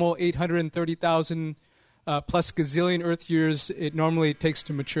the normal 830,000 plus gazillion Earth years it normally takes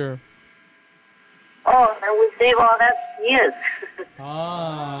to mature? Oh, and we save all that years.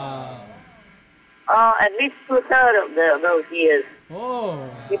 Ah. At least 2/3 of those years. Oh.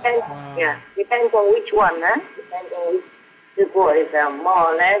 Depends. Wow. Yeah, depends on which one, huh? Depends on which Tư Quơ is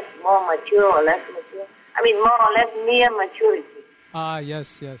more or less more mature or less mature. I mean, more or less near maturity. Ah,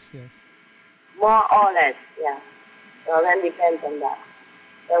 yes, yes, yes. More or less, yeah. So then depends on that.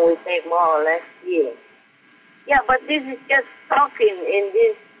 Then we save more or less years. Yeah, but this is just talking in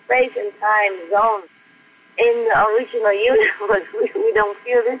this space and time zone. In the original universe, we don't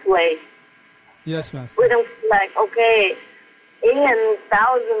feel this way. Yes, Master. We don't feel like, okay, in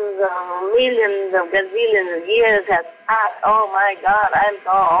thousands of millions of gazillions of years have passed. Oh my God, I'm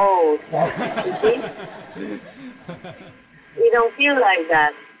so old. You see? We don't feel like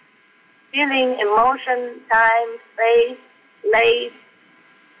that. Feeling, emotion, time, space, late,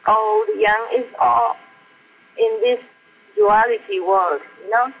 old, young, is all in this duality world.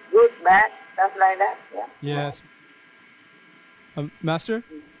 Good, bad, stuff like that. Yeah. Yes. Master,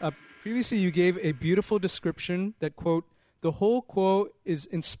 previously you gave a beautiful description that, quote, the whole Quo is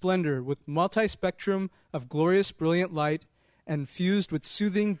in splendor with multi-spectrum of glorious, brilliant light and fused with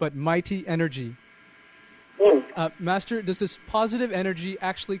soothing but mighty energy. Master, does this positive energy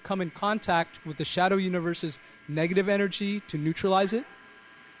actually come in contact with the shadow universe's negative energy to neutralize it?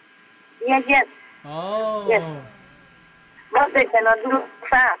 Yes. Oh. Yes. But they cannot do it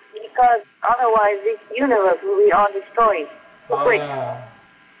fast because otherwise this universe will be all destroyed quick.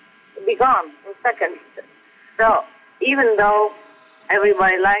 It'll be gone in seconds. So even though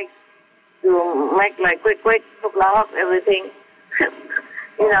everybody likes to make like quick, hook up everything,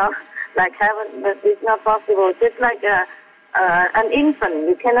 like heaven, but it's not possible. Just like an infant,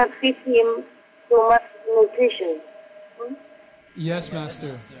 you cannot feed him too much nutrition. Yes,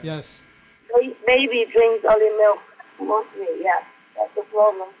 Master. Yes. Baby drinks only milk, mostly. Yeah, that's the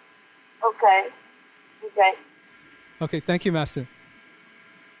problem. Okay. Okay, thank you, Master.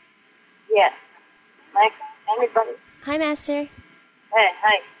 Yeah. Next, anybody? Hi, Master. Hey,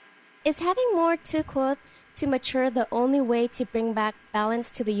 hi. Is having more Tư Quơ to mature the only way to bring back balance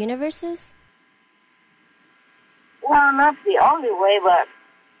to the universes? Well, not the only way, but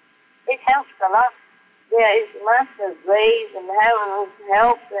it helps a lot. There is Master's grace and heaven's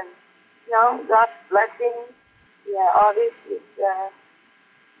help and, God's blessing. Yeah, all this is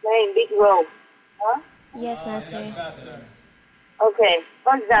playing big role. Huh? Yes, Master. Okay,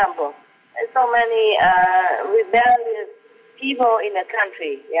 for example, there's so many rebellious people in the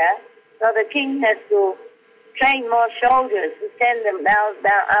country, yeah? So the king has to train more soldiers to send them down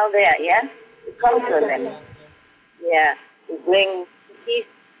out there, yeah? To conquer them. Yeah, to bring peace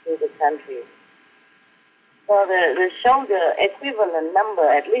to the country. So the soldier equivalent number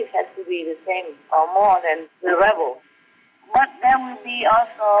at least has to be the same or more than the rebel. But there will be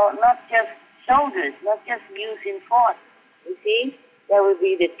also not just soldiers, not just used in force. You see, there will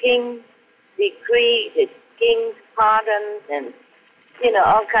be the king's decree, the king's pardons, and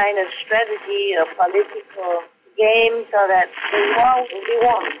all kind of strategy or political games so that the war will be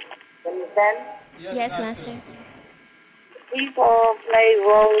won. Understand? Yes, Master. People play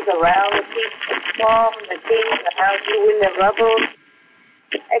roles around the peace storm, the king, how to win the rebel,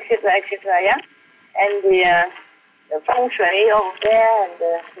 etc., yeah? And the feng shui over there, and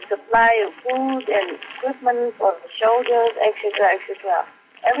the supply of food and equipment for the soldiers, etc.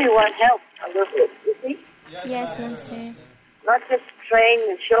 Everyone helps a little bit, you see? Yes, Master. Not just train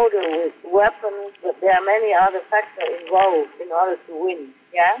the soldier with weapons, but there are many other factors involved in order to win,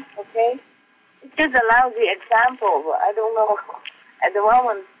 yeah? Okay? It's just a lousy example, but I don't know at the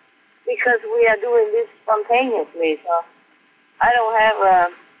moment, because we are doing this spontaneously, so I don't have a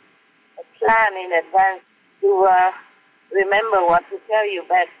plan in advance to remember what to tell you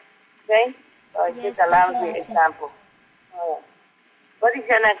best, okay? So it's just a lousy example. But it's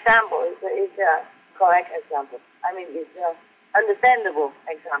an example, it's a correct example. I mean, it's an understandable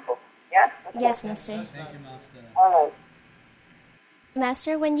example, yeah? Okay. Yes, Master. Thank you, Master. All right.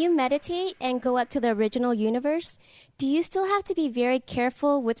 Master, when you meditate and go up to the original universe, do you still have to be very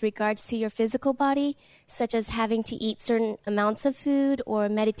careful with regards to your physical body, such as having to eat certain amounts of food or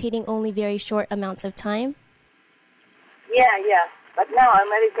meditating only very short amounts of time? Yeah. But now I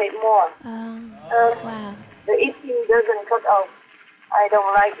meditate more. Wow. The eating doesn't cut off. I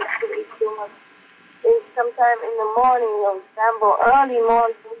don't like to eat too much. It's sometime in the morning, for example, early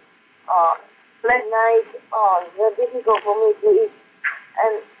morning or late night, it's very difficult for me to eat.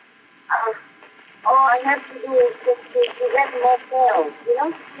 And all I have to do is just to get more cells,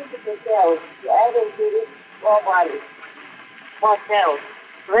 physical cells, to add into this small body. More cells.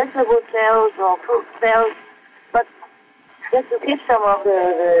 Vegetable cells or fruit cells, but just to keep some of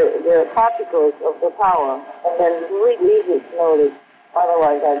the particles of the power and then release it slowly.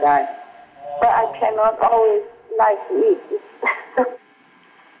 Otherwise I die. But I cannot always like to eat.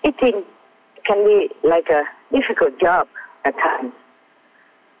 Eating can be like a difficult job at times.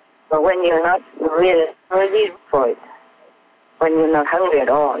 But when you're not really ready for it, when you're not hungry at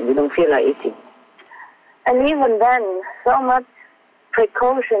all, you don't feel like eating. And even then, so much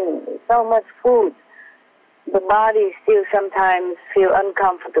precaution, so much food, the body still sometimes feels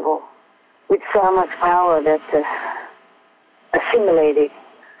uncomfortable with so much power that's assimilated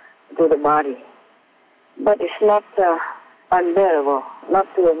to the body. But it's not unbearable, not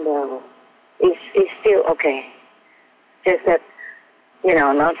too unbearable. It's still okay. Just that,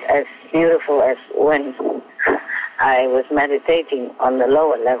 not as beautiful as when I was meditating on the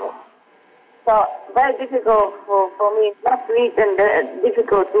lower level. So very difficult for me not to eat and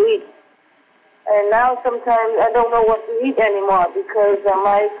difficult to eat. And now sometimes I don't know what to eat anymore because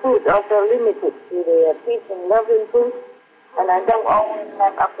my food also limited to the peace and loving food, and I don't always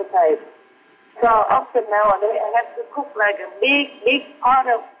have appetite. So often nowadays I have to cook like a big pot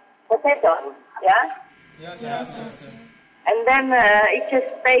of potatoes, yeah? Yes, Master. And then it just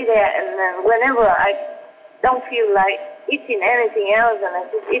stay there, and whenever I don't feel like eating anything else, and I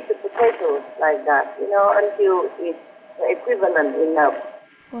just eat the potatoes like that, until it's equivalent enough.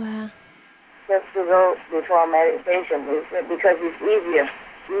 Wow. Just to go before meditation, because it's easy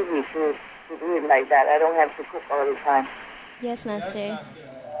to do it like that. I don't have to cook all the time. Yes, Master.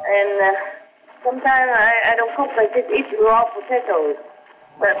 And sometimes I don't cook, I just eat raw potatoes.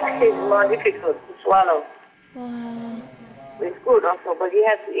 But it's more difficult to swallow. Wow. It's good also, but you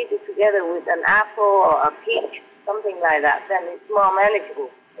have to eat it together with an apple or a peach, something like that. Then it's more manageable.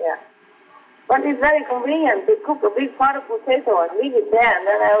 Yeah. But it's very convenient to cook a big pot of potato and leave it there, and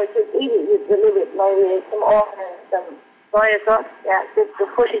then I would just eat it with a little bit, maybe some oil and some soy sauce. Yeah, just to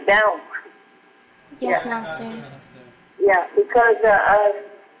push it down. Yes, Yeah. Master. Yeah, because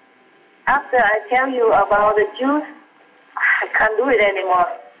after I tell you about the juice, I can't do it anymore.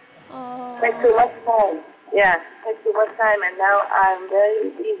 Oh. Takes too much time. Yeah, takes too much time, and now I'm very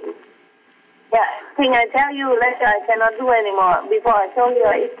busy. Yeah, thing I tell you later I cannot do anymore. Before I told you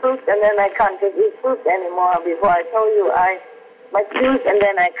I eat fruit, and then I can't just eat fruit anymore. Before I told you I make juice, and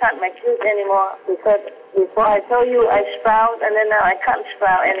then I can't make juice anymore. Because before I told you I sprout, and then now I can't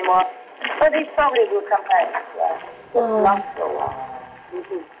sprout anymore. But it probably will come back. Yeah, just not so long.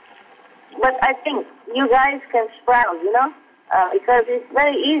 But I think you guys can sprout, because it's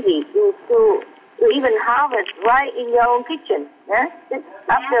very easy to You even harvest right in your own kitchen. Yeah?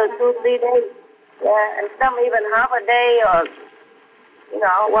 After 2-3 days. Yeah, and some even half a day or,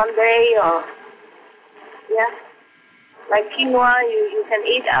 1 day or, yeah. Like quinoa, you can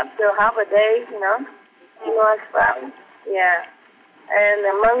eat after half a day, quinoa sprouts. Yeah. And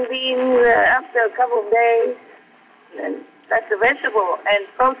mung beans after a couple of days. And that's a vegetable and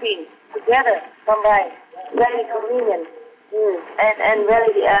protein together combined. Very convenient. And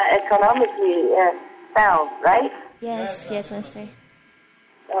very economically sound, right? Yes, Master.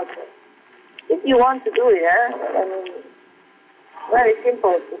 Okay. If you want to do it, very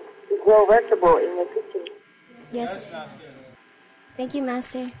simple to grow vegetable in your kitchen. Yes. Thank you,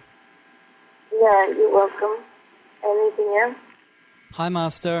 Master. Yeah, you're welcome. Anything else? Hi,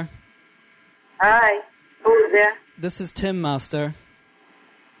 Master. Hi. Who's there? This is Tim, Master.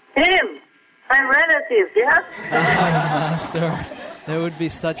 Tim! My relative, yeah? Master, it would be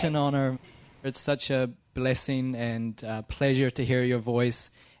such an honor. It's such a blessing and pleasure to hear your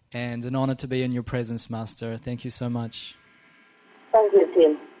voice, and an honor to be in your presence, Master. Thank you so much. Thank you,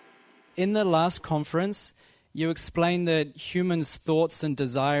 Tim. In the last conference, you explained that humans' thoughts and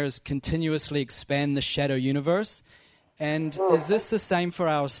desires continuously expand the shadow universe. And is this the same for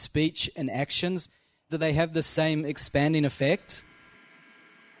our speech and actions? Do they have the same expanding effect?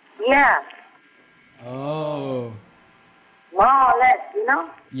 Yeah. Oh. More or less,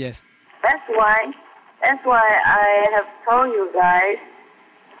 Yes. That's why I have told you guys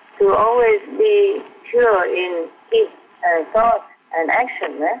to always be pure in speech and thought and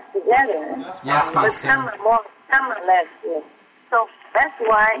action together. Yes, But Master. some are more, some are less. Yes. So that's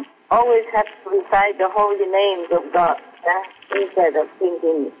why always have to recite the holy names of God instead of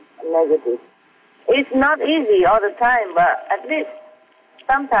thinking negative. It's not easy all the time, but at least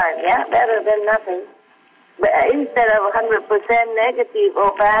sometimes, better than nothing. But instead of 100% negative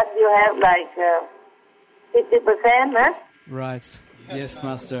or bad, you have like 50%, Right. Yes,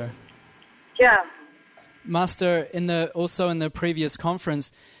 Master. Yeah. Master, also in the previous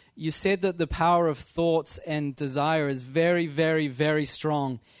conference, you said that the power of thoughts and desire is very, very, very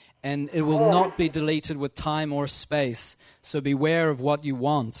strong, and it will not be deleted with time or space. So beware of what you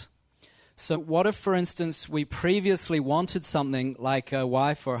want. So what if, for instance, we previously wanted something like a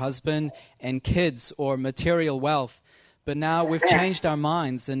wife or husband and kids or material wealth, but now we've changed our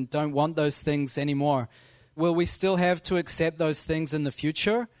minds and don't want those things anymore? Will we still have to accept those things in the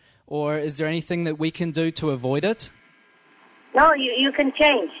future? Or is there anything that we can do to avoid it? No, you can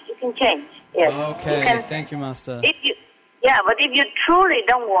change. You can change. Yes. Okay, thank you, Master. But if you truly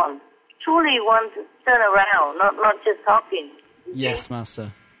want to turn around, not just talking. Yes,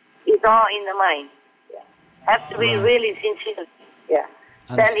 Master. It's all in the mind. Yeah. Have to be really sincere. Yeah.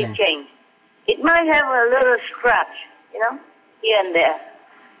 Then it changes. It might have a little scratch, here and there,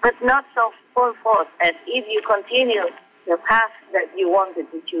 but not so full force as if you continue the path that you wanted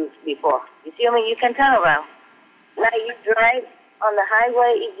to choose before. You see, you can turn around. Like you drive on the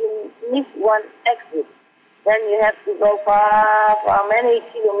highway, if you miss one exit, then you have to go far many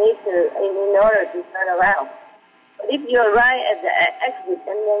kilometers in order to turn around. But if you're right at the exit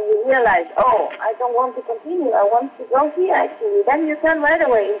and then you realize, I don't want to continue, I want to go here actually, then you turn right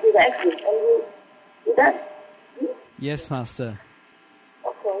away into the exit and you do that. Yes, Master.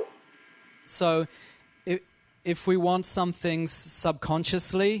 Okay. So if we want some things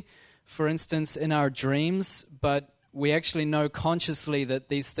subconsciously, for instance, in our dreams, but we actually know consciously that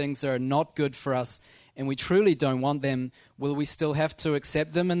these things are not good for us and we truly don't want them, will we still have to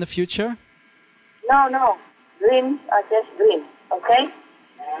accept them in the future? No. Dreams are just dreams, okay?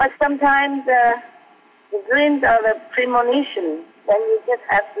 But sometimes the dreams are the premonition, then you just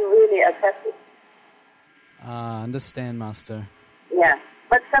have to really accept it. Understand, Master. Yeah.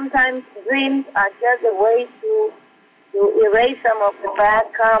 But sometimes dreams are just a way to erase some of the bad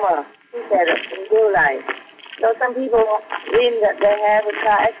karma instead of in real life. So some people dream that they have a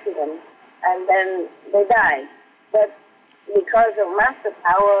car accident and then they die. But because of master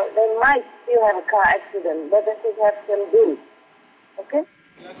power, they might still have a car accident, but they just have some dreams. Okay?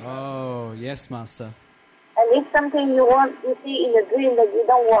 Oh, yes, Master. And if something you see in a dream that you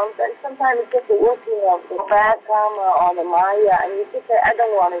don't want, then sometimes it's just the working of the bad karma or the Maya, and you just say, I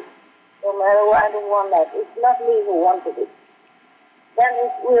don't want it. No matter what, I don't want that. It's not me who wanted it. Then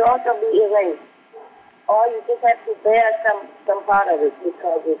it will also be erased. Or you just have to bear some part of it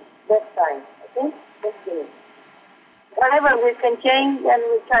because it's death time. Okay? Destiny. Whatever we can change, then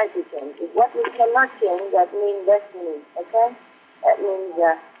we try to change it. What we cannot change, that means destiny. Okay? That means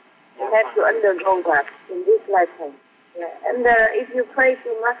you have to undergo that in this lifetime. Yeah. And if you pray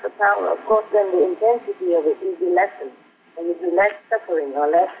to master power, of course, then the intensity of it will be lessened. And it will be less suffering or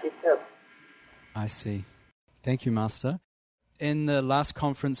less disturbed. I see. Thank you, Master. In the last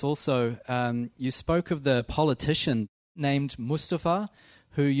conference also, you spoke of the politician named Mustafa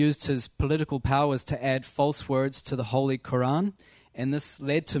who used his political powers to add false words to the Holy Quran, and this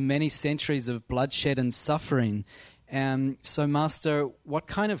led to many centuries of bloodshed and suffering. So, Master, what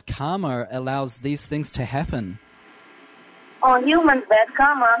kind of karma allows these things to happen? All humans, bad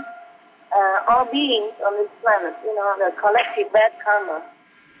karma, all beings on this planet, the collective bad karma.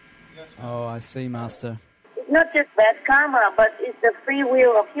 Oh, I see, Master. It's not just bad karma, but it's the free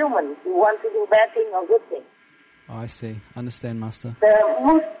will of humans who want to do bad thing or good thing. Oh, I see. Understand, Master. The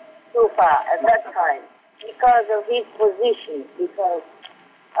Mustafa at that time, because of his position, because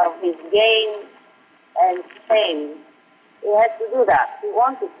of his gain and fame, he had to do that. He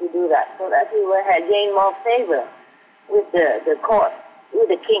wanted to do that so that he would have gained more favor with the court, with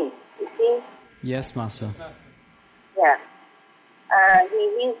the king. You see? Yes, Master. Yeah.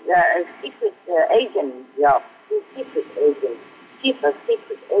 He's a secret agent job. He's secret agent. Chief of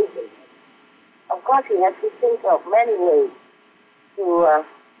secret agent. Of course, he has to think of many ways to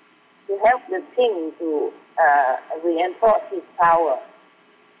help the king to reinforce his power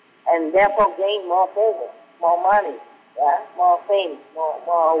and therefore gain more favor, more money, more fame,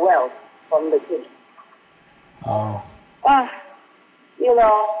 more wealth from the king. Oh. They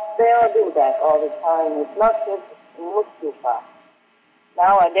all do that all the time. It's not just Mustafa.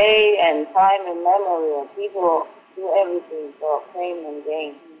 Nowadays, and time and memory, people do everything for fame and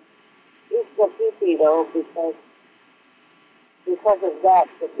gain. It's a pity, though, because of that,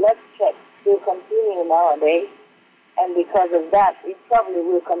 the bloodshed will continue nowadays, and because of that, it probably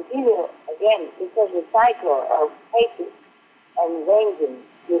will continue again, because the cycle of hatred and vengeance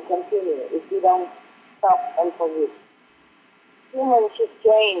will continue if we don't stop and forgive. Humans should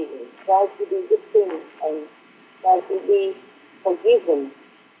change and try to do good things and try to be forgiven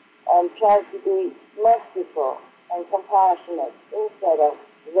and try to be merciful and compassionate instead of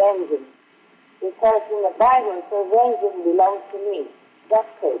vengeance. Because in the Bible it says vengeance belongs to me. Just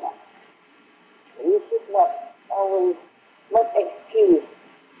say that. We should not always make excuse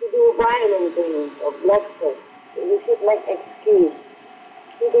to do violent things or bloodshed. We should make excuse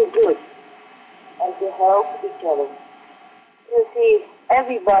to do good and to help each other. You see,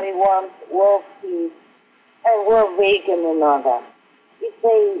 everybody wants world peace and world vegan and all that. If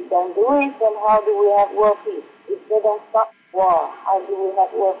they don't do it, then how do we have world peace? If they don't stop war, how do we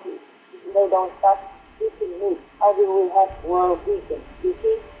have world peace? If they don't stop eating meat, how do we have world vegan? You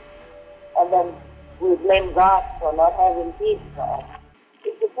see? And then we blame God for not having peace for us.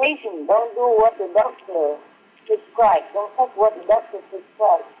 If the patient don't do what the doctor prescribes, don't take what the doctor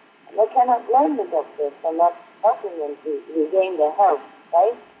prescribes, they cannot blame the doctor for not helping them to regain their health,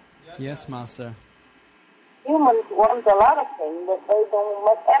 right? Yes, Master. Humans want a lot of things, but they don't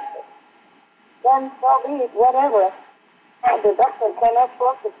make effort. Then so be it, whatever. And the doctor cannot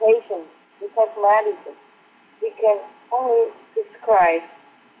force the patient to take medicine. He can only prescribe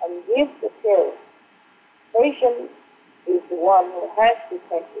and give the pill. Patient is the one who has to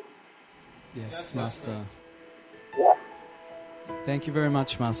take it. Yes, Master. Yeah. Thank you very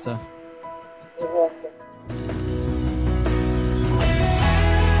much, Master.